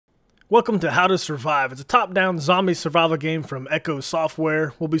Welcome to How to Survive. It's a top-down zombie survival game from Echo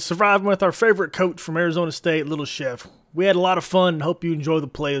Software. We'll be surviving with our favorite coach from Arizona State, Little Chef. We had a lot of fun and hope you enjoy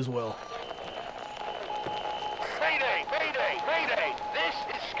the play as well. Mayday! Mayday! Mayday! This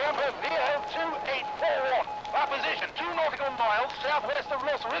is Scamper VL2841. Our position 2 nautical miles southwest of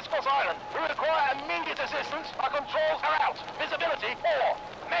Los Riscos Island. We require immediate assistance. Our controls are out. Visibility poor.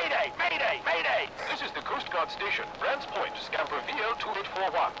 Mayday! Mayday! Mayday! This is the Coast Guard Station, Brands Point, Scamper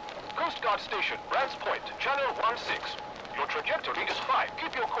VL2841. Coast Guard Station, Brands Point, Channel 16. Your trajectory is 5.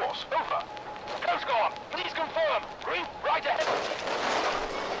 Keep your course. Over. Coast Guard, please confirm. Green, right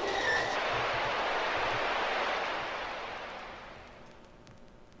ahead.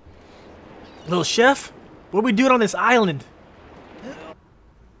 Little Chef, what are we doing on this island?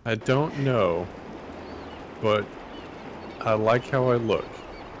 I don't know, but I like how I look,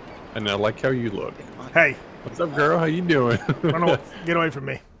 and I like how you look. Hey. What's up, girl? How you doing? Get away from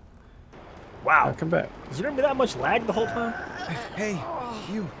me. Wow. I'll come back. Is there going to be that much lag the whole time? Hey,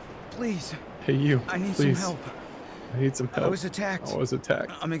 you, please. Hey, you. I need please. some help. I need some help. I was attacked. I was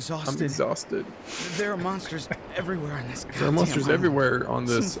attacked. I'm exhausted. I'm exhausted. There are monsters everywhere on this There are monsters island. everywhere on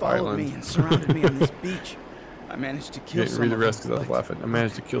this Some followed island. me and surrounded me on this beach. I managed to kill Didn't some read the of rest them, because I was but laughing. I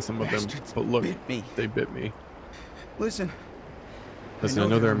managed to kill some of them, bastards but look, bit me. they bit me. Listen. Listen, I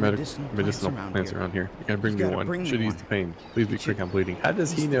know there are medicinal medicinal plants around here. You gotta bring me one. Should ease the pain. Please be quick, I'm bleeding. How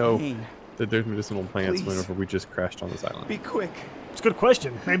does he know that there's medicinal plants Please. whenever we just crashed on this island? Be quick. It's a good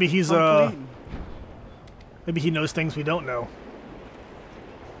question. Maybe he's, maybe he knows things we don't know.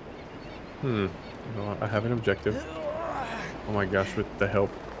 Well, I have an objective. Oh my gosh, with the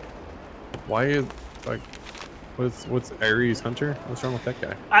help. Why is, like, what's Ares Hunter? What's wrong with that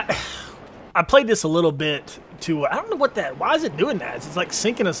guy? I played this a little bit to, I don't know what that, why is it doing that? It's like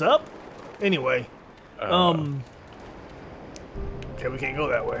syncing us up? Anyway. Okay, we can't go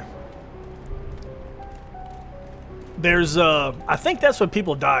that way. There's, I think that's when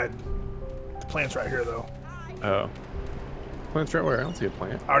people died. The plant's right here, though. Oh. Plant's right where? I don't see a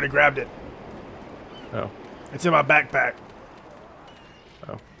plant. I already grabbed it. Oh. It's in my backpack.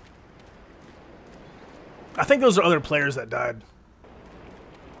 Oh. I think those are other players that died.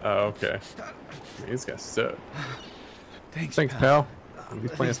 Oh, okay. These guys suck. Thanks, Thanks, pal. These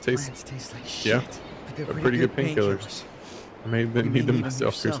These plants taste, like shit. yeah, But they're pretty good painkillers. I may even need them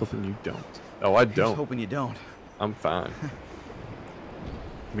myself. Here's hoping you don't. Oh, I Here's don't. hoping you don't. I'm fine.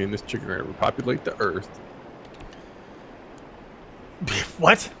 Me and this chick are gonna repopulate the earth.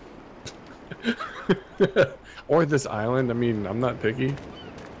 What? Or this island. I mean, I'm not picky.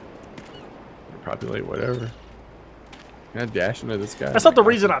 Repopulate whatever. Can I dash into this guy? That's not the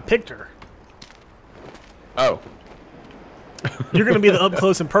reason I picked her. Oh. You're gonna be the up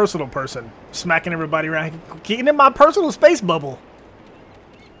close and personal person, smacking everybody around, getting in my personal space bubble.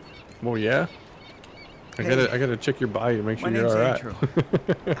 Well, yeah. I gotta check your body to make sure My you're name's alright.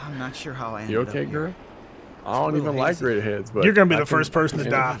 Andrew. I'm not sure how I ended You up okay, here. girl? I don't even like redheads, but You're gonna be the I first person to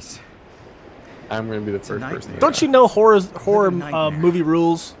die. Please. I'm gonna be the first nightmare. person. To Don't die. you know horror nightmare. movie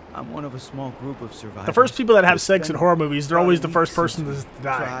rules? I'm one of a small group of survivors. The first people that have sex in Spent horror movies, they're always the about a first week person since to we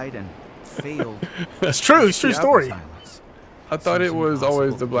die. Tried and failed. It's true. It's a true Yeah. story. Silence. I thought it Seems was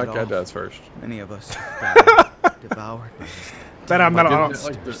always impossible the to black get guy off. dies first. Many of us died, devoured by this That I'm not. Like, I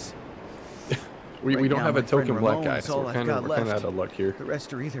isn't don't it like the- we Right don't now, have a my friend token black Ramon guy, is so all we're I've kind got of left. out of luck here. The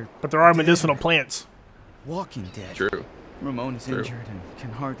rest are either but there are dead, medicinal plants. walking dead. True. Ramon is True. injured and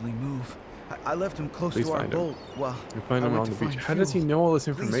can hardly move. I left him close Please to our find him. boat while You find I him went on the to beach. find How does he fuel. know all this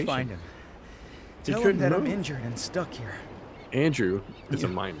Please information? find him. He Tell him couldn't that I'm move. injured and stuck here. Andrew is a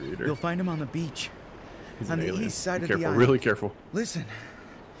You- mind reader. You'll find him on the beach. He's on an the alien. east side Be of the careful, island. really careful. Listen,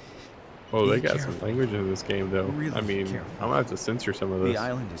 Oh, they Be got some careful. language in this game, though. Really I mean, careful. I'm gonna have to censor some of the this.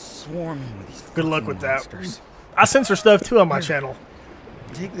 island is swarming with these Good luck fucking with that. monsters. I censor stuff too on my channel.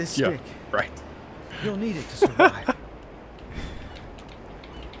 Take this Yeah, stick. right. You'll need it to survive.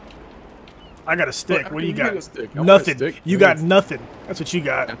 I got a stick. Look, What do you you got got? a stick. I want a Nothing. stick. You I got need- nothing. That's what you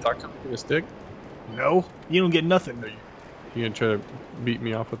got. Can I talk to him with a stick? No, you don't get nothing. You gonna try to beat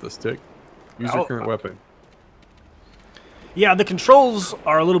me off with a stick? Use I'll- your current weapon. Yeah, the controls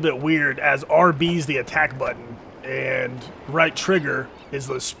are a little bit weird, as RB is the attack button and right trigger is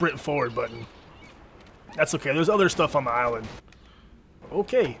the sprint forward button. That's okay. There's other stuff on the island.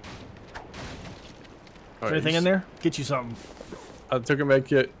 Okay. All right, Anything in there? Get you something. I took a med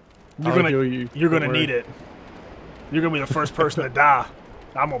kit. You're I'll gonna heal you. You're gonna Don't need worry. it. You're gonna be the first person to die.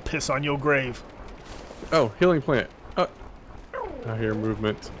 I'm gonna piss on your grave. Oh, healing plant. I hear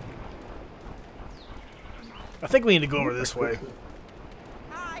movement. I think we need to go over this way.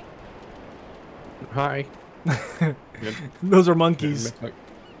 Hi. Those are monkeys.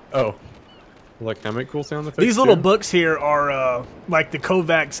 Oh. Like, can I make cool sound effects? These little too? books here are like the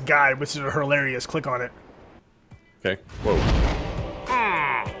Kovacs guide, which is hilarious. Click on it. Okay. Whoa.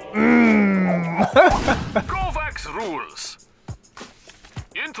 Kovacs rules.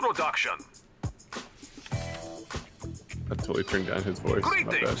 Introduction. I totally turned down his voice. My bad.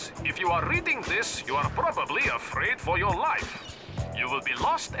 Greetings. If you are reading this, you are probably afraid for your life. You will be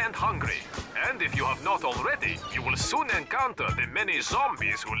lost and hungry. And if you have not already, you will soon encounter the many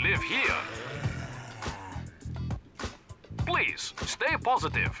zombies who live here. Please, stay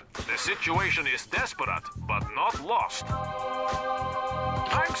positive. The situation is desperate, but not lost.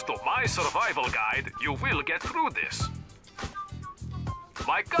 Thanks to my survival guide, you will get through this.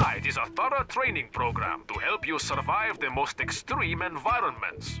 My guide is a thorough training program to help you survive the most extreme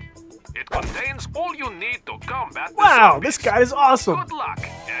environments. It contains all you need to combat the Wow, zombies. this guy is awesome. Good luck,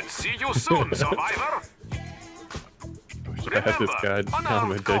 and see you soon, survivor! I had this guy. I'm a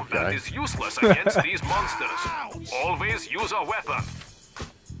unarmed dead combat guy. is useless against these monsters. Always use a weapon.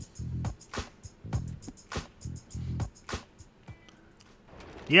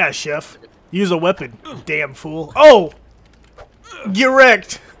 Yeah, chef. Use a weapon. Damn fool. Oh! Get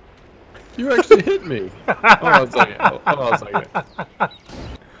wrecked. You actually hit me. Hold on a second. Hold on a second.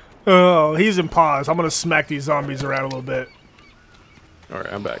 Oh, he's in pause. I'm gonna smack these zombies around a little bit.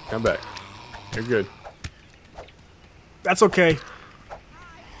 Alright, I'm back. I'm back. You're good. That's okay.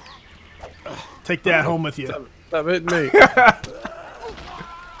 Take that home with you. Stop hitting me.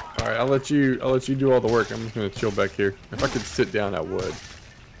 Alright, I'll let you do all the work. I'm just gonna chill back here. If I could sit down, I would.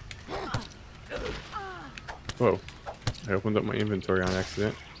 Whoa. I opened up my inventory on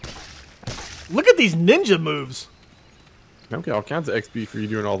accident. Look at these ninja moves. Okay, all kinds of XP for you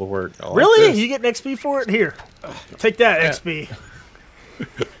doing all the work. I like Really? this. You get an XP for it? Here. Take that, Yeah. XP.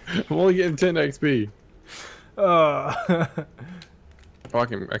 I'm only getting 10 XP. Uh, Oh, I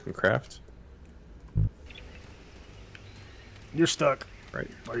can craft. you're stuck. Right.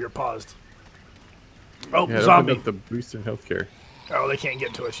 Or you're paused. Oh, Yeah, it zombie. opened up the boost in healthcare. Oh, they can't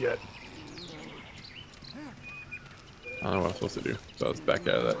get to us yet. I don't know what I'm supposed to do, so let's back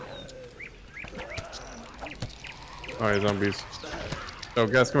out of that. Alright, zombies. Oh,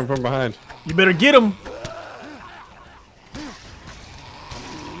 guys coming from behind. You better get him.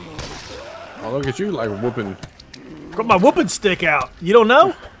 Oh, look at you, like whooping. Got my whooping stick out. You don't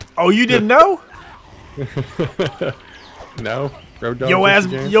know? Oh, you didn't know? No? Road dog Yo ass,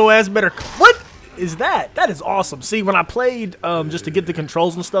 game? yo ass better. What is that? That is awesome. See, when I played, just to get the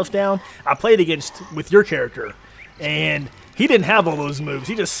controls and stuff down, I played with your character, and he didn't have all those moves.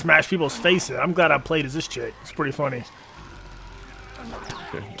 He just smashed people's faces. I'm glad I played as this chick. It's pretty funny.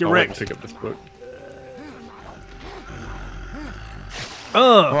 Okay, Get I'll wrecked. pick up this book.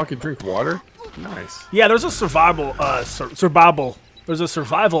 Oh, I can drink water? Nice. Yeah, there's a survival, There's a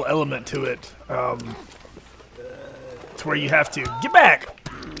survival element to it, to where you have to get back.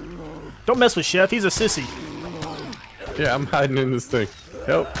 Don't mess with Chef. He's a sissy. Yeah, I'm hiding in this thing.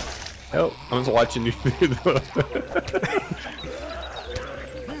 Help. Help. I'm just watching you through the...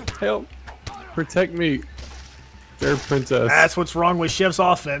 Help. Protect me. They're princess. That's what's wrong with Chef's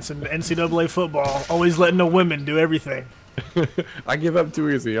offense and NCAA football. Always letting the women do everything. I give up too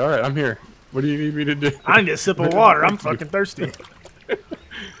easy. Alright, I'm here. What do you need me to do? I need a sip of water. I'm fucking thirsty.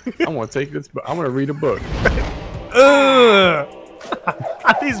 I'm gonna take this book. I'm gonna read a book. Ugh.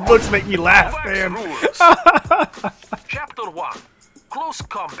 These books make me laugh, Kovacs man. rules. Chapter 1. Close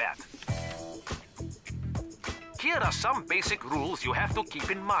combat. Here are some basic rules you have to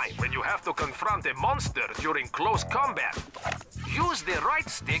keep in mind when you have to confront a monster during close combat. Use the right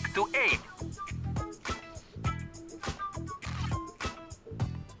stick to aim.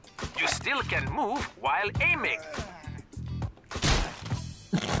 You still can move while aiming.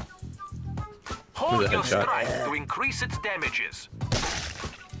 Hold With a your headshot. strike to increase its damages.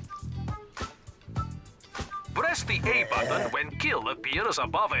 Press the A button when kill appears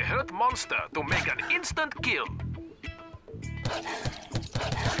above a hurt monster to make an instant kill.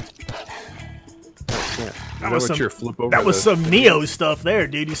 Yeah. That was That was some Neo stuff there,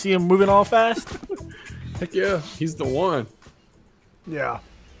 dude. You see him moving all fast? Heck yeah, he's the one. Yeah,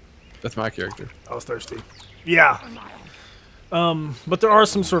 That's my character. I was thirsty. Yeah. But there are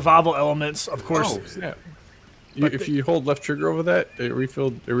some survival elements, of course. Oh snap! But If you hold left trigger over that, it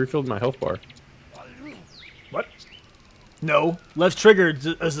refilled my health bar. What? No, left trigger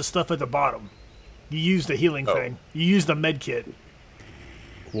is the stuff at the bottom. You use the healing Oh. thing. You use the med kit.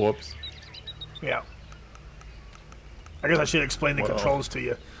 Whoops. Yeah. I guess I should explain the Well. controls to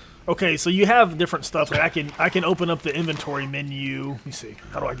you. Okay, so you have different stuff. Like I can open up the inventory menu. Let me see.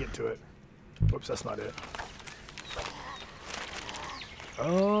 How do I get to it? Whoops, that's not it.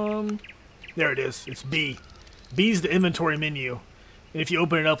 There it is. It's B. B's the inventory menu. And if you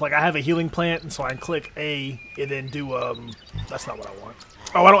open it up, like I have a healing plant, and so I can click A and then do, that's not what I want.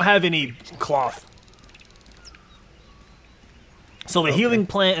 Oh, I don't have any cloth. So the healing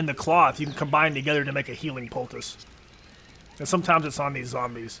plant and the cloth, you can combine together to make a healing poultice. And sometimes it's on these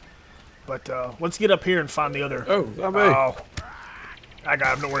zombies. But let's get up here and find the other. Oh, zombie. Oh, I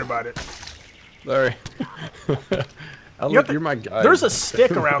got him. Don't worry about it. Sorry. You're my guy. There's a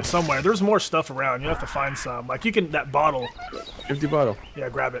stick around somewhere. There's more stuff around. You have to find some. Like you can, that bottle. Empty bottle. Yeah,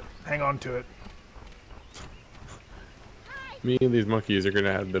 grab it. Hang on to it. Me and these monkeys are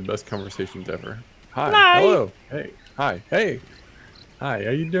gonna have the best conversations ever. Hi. Hi. Hello. Hey. Hi. Hey. Hi. How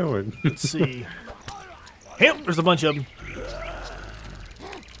you doing? Let's see. Hey, there's a bunch of them.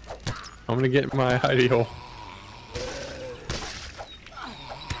 I'm gonna get in my hidey hole.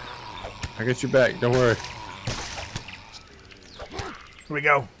 I got your back. Don't worry. Here we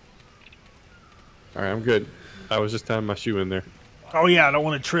go. All right, I'm good. I was just tying my shoe in there. Oh yeah, I don't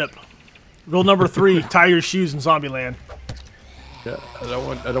want to trip. Rule number 3: tie your shoes in Zombieland. Yeah, I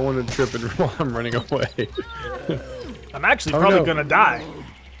don't want to trip it while I'm running away. I'm actually probably gonna die.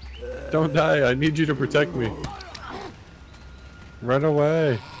 Don't die. I need you to protect me. Run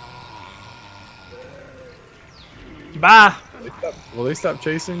away. Bye. Will they stop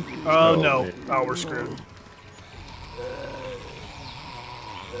chasing? Oh no. Man. Oh, we're screwed.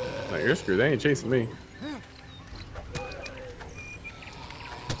 No, you're screwed. They ain't chasing me.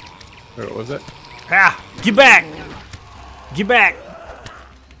 Wait, what was that? Ah! Get back! Get back!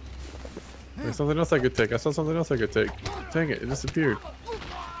 There's something else I could take. I saw something else I could take. Dang it, it disappeared.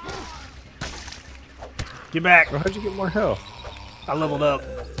 Get back! Bro, how'd you get more health? I leveled up.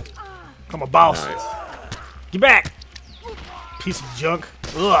 I'm a boss. Nice. Get back! Piece of junk.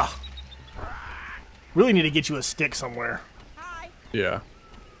 Ugh. Really need to get you a stick somewhere. Yeah.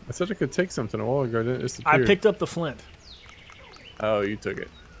 I said I could take something a while ago, then it I disappeared. picked up the flint. Oh, you took it.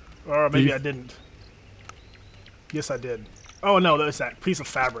 Or maybe I didn't. Yes, I did. Oh no, that's that piece of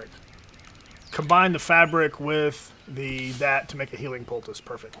fabric. Combine the fabric with that to make a healing poultice.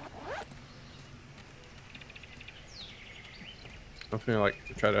 Perfect. I'm gonna like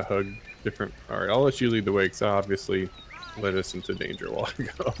try to hug different. All right, I'll let you lead the way because I obviously led us into danger a while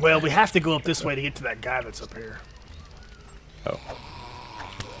ago. Well, we have to go up this way to get to that guy that's up here. Oh.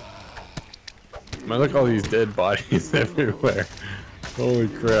 Man, look at all these dead bodies everywhere. Holy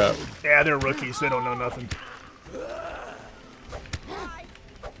crap. Yeah, they're rookies. They don't know nothing.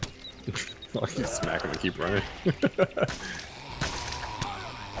 I'll keep smacking to keep running.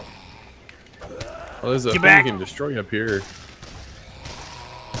 Oh, there's a Get thing back. you can destroy up here.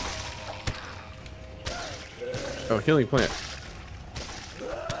 Oh, healing plant.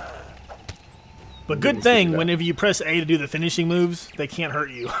 But good thing, whenever you press A to do the finishing moves, they can't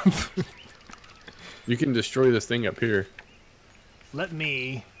hurt you. You can destroy this thing up here. Let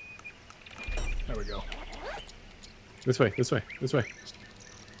me... There we go. This way, this way, this way.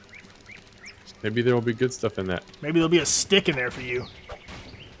 Maybe there will be good stuff in that. Maybe there'll be a stick in there for you.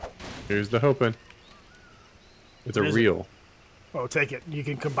 Here's the hoping. It's a What is reel. Oh, take it. You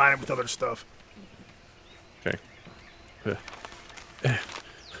can combine it with other stuff. Okay.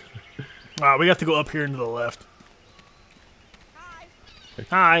 We have to go up here and to the left.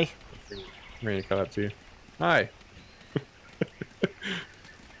 Hi. I'm ready to cut up to you. Hi.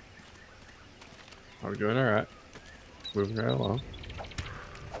 Are we doing alright? Moving right along.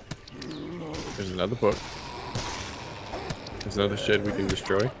 There's another book. There's another shed we can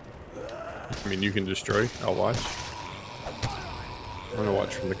destroy. I mean, you can destroy. I'll watch. I'm gonna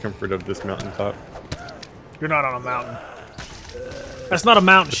watch from the comfort of this mountaintop. You're not on a mountain. That's not a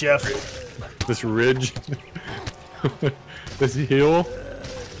mountain, Chef. This ridge. This hill.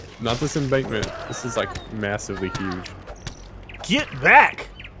 Not this embankment. This is like massively huge. Get back!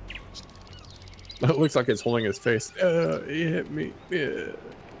 It looks like it's holding his face. He hit me. Yeah.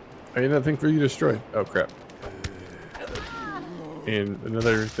 I had nothing for you to destroy. Oh crap. And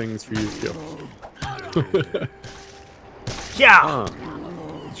another thing's for you to kill. Yeah!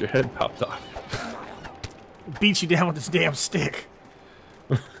 Your head popped off. Beat you down with this damn stick.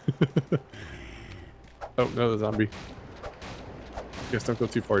 Oh, another zombie. Guess don't go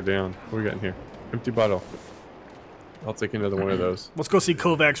too far down. What we got in here? Empty bottle. I'll take another one of those. Let's go see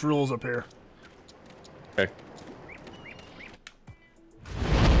Kovacs rules up here. Okay.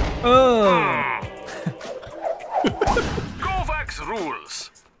 Oh! Kovacs rules.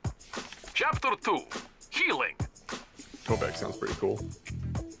 Chapter 2. Healing. Kovac sounds pretty cool.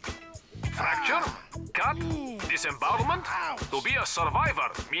 Fracture. Cut. Disembowelment. To be a survivor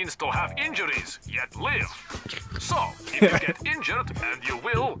means to have injuries, yet live. So, if you get injured, and you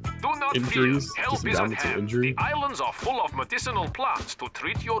will, do not Injuries? fear. Help Just is at amounts of hand. injury? The islands are full of medicinal plants to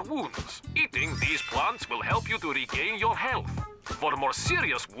treat your wounds. Eating these plants will help you to regain your health. For more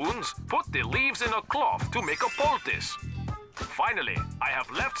serious wounds, put the leaves in a cloth to make a poultice. Finally, I have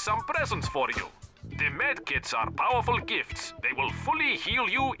left some presents for you. The med kits are powerful gifts. They will fully heal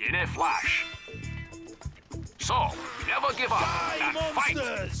you in a flash. So, never give up and fight!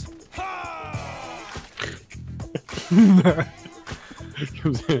 He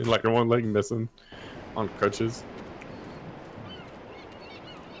comes in like a one leg missing on crutches.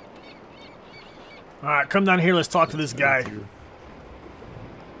 Alright, come down here, let's talk to this guy.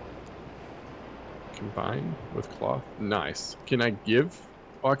 Combine with cloth. Nice. Can I give?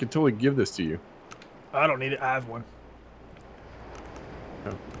 Oh, I can totally give this to you. I don't need it, I have one.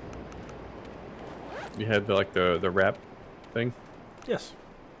 Oh. You had the wrap thing? Yes.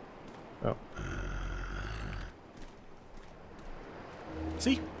 Oh.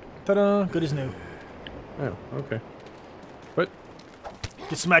 See? Ta-da! Good as new. Oh, okay. But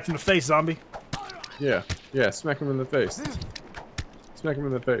Get smacked in the face, zombie. yeah, smack him in the face. Smack him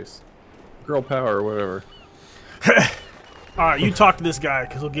in the face. Girl power or whatever. Alright, you talk to this guy,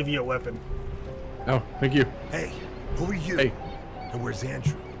 because he'll give you a weapon. Oh, thank you. Hey, who are you? Hey. And where's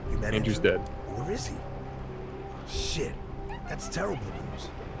Andrew? You met Andrew's Andrew? dead. Where is he? Oh, shit. That's terrible news.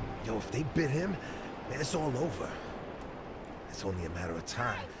 Yo, if they bit him, man, it's all over. It's only a matter of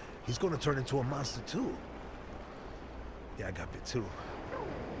time. He's gonna turn into a monster too. Yeah, I got bit too.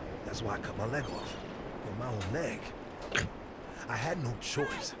 That's why I cut my leg off. Yo, my own leg. I had no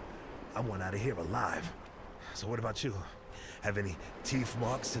choice. I went out of here alive. So what about you? Have any teeth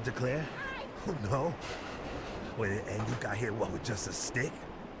marks to declare? Oh, no. Wait, and you got here, what, with just a stick?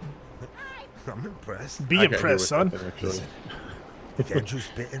 I'm impressed. Be I got here impressed, with son. nothing, actually. Listen, if Andrew's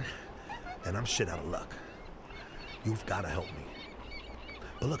bitten, then I'm shit out of luck. You've got to help me.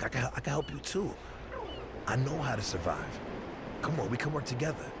 But look, I can help you too. I know how to survive. Come on, we can work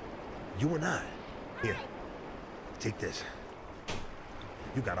together. You and I. Here, take this.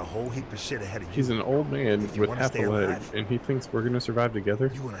 You got a whole heap of shit ahead of you. He's an old man If you with wanna half stay a leg, alive, and he thinks we're gonna survive together.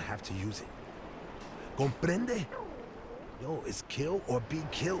 you're gonna have to use it. Comprende? Yo, it's kill or be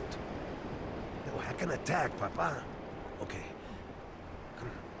killed. Yo, I can attack, papa. Okay. Come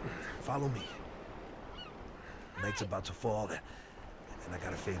on. Follow me. Night's about to fall, and I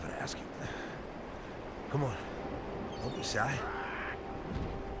got a favor to ask you. Come on. Don't be shy.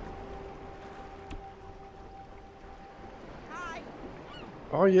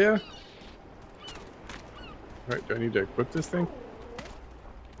 Oh yeah. Alright, do I need to equip this thing?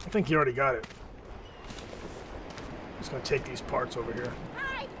 I think you already got it. Just gonna take these parts over here.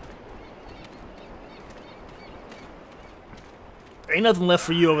 Ain't nothing left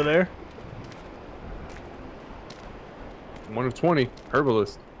for you over there. 1 of 20.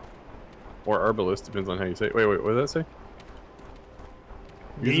 Herbalist. Or herbalist, depends on how you say it. Wait, what did that say?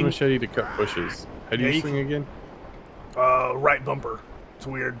 Use a You- machete to cut bushes. How do Yeah, you you swing again? Right bumper. It's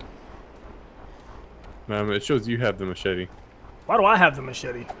weird. It shows you have the machete. Why do I have the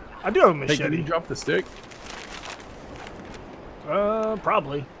machete? I do have a Hey, can machete. you drop the stick?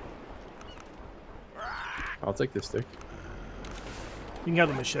 Probably. I'll take this stick. You can have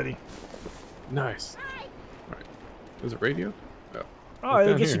the machete. Nice. Alright. Is it radio? Oh. Oh, I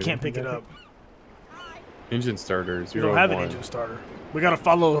down guess here. you can't pick it up. Engine starter, You don't have an 0-1. engine starter. We gotta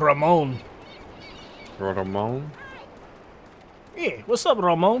follow Ramon. Ramon? Hey, what's up,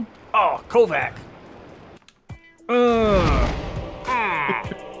 Ramon? Oh, Kovac.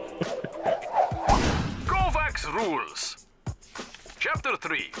 Kovac's rules. Chapter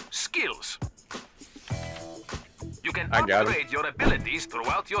 3, Skills. You can I got it. upgrade your abilities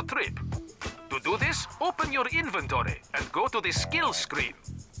throughout your trip. To do this, open your inventory and go to the skills screen.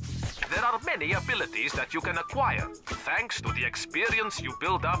 There are many abilities that you can acquire, thanks to the experience you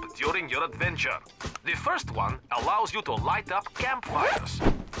build up during your adventure. The first one allows you to light up campfires.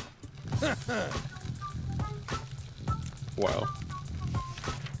 Wow.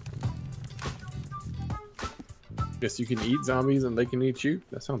 Guess you can eat zombies and they can eat you?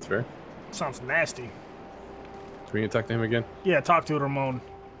 That sounds fair. Sounds nasty. Do we need to talk to him again? Yeah, talk to Ramon.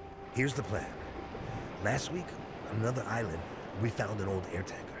 Here's the plan. Last week, on another island, we found an old air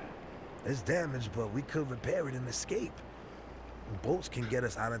tanker. It's damaged, but we could repair it and escape. Boats can get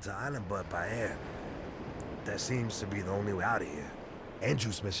us island to island, but by air, that seems to be the only way out of here.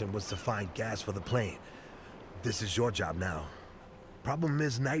 Andrew's mission was to find gas for the plane. This is your job now. Problem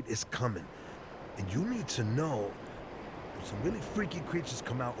is, night is coming, and you need to know some really freaky creatures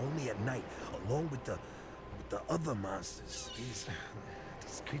come out only at night, along with the other monsters. These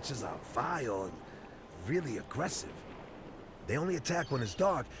creatures are vile and really aggressive. They only attack when it's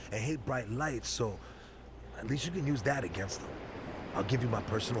dark and hate bright lights, so at least you can use that against them. I'll give you my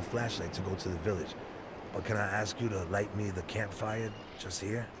personal flashlight to go to the village. But can I ask you to light me the campfire just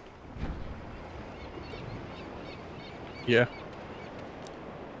here? Yeah.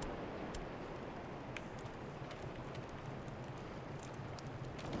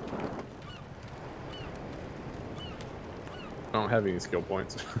 I don't have any skill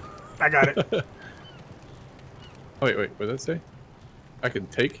points. I got it. Oh, wait, what did that say? I can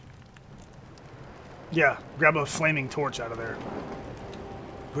take? Yeah, grab a flaming torch out of there.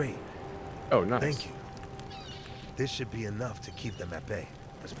 Great. Oh, nice. Thank you. This should be enough to keep them at bay.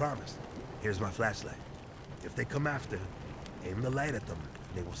 As promised. Here's my flashlight. If they come after, aim the light at them.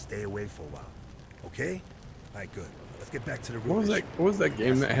 They will stay away for a while. Okay? Alright, good. Let's get back to the room. What was that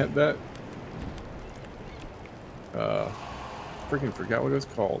game that had that? Freaking forgot what it was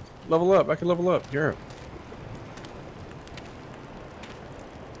called. Level up. I can level up. Here.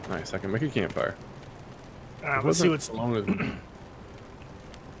 Nice. I can make a campfire. Let's see what's. Can't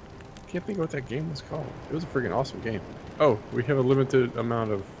think of what that game was called. It was a freaking awesome game. Oh, we have a limited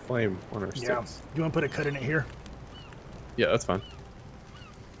amount of flame on our sticks. Yeah. You want to put a cut in it here? Yeah, that's fine.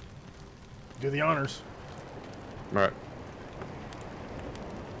 Do the honors. All right.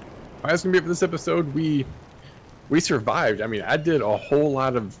 That's gonna be it for this episode. We survived. I mean, I did a whole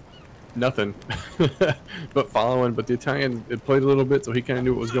lot of nothing but following. But the Italian had played a little bit, so he kind of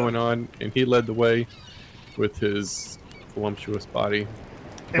knew what was going on, and he led the way with his voluptuous body.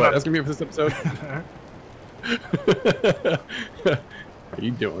 But that's gonna be it for this episode. How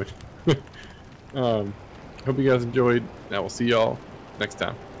you doing? Hope you guys enjoyed. And I will see y'all next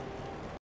time.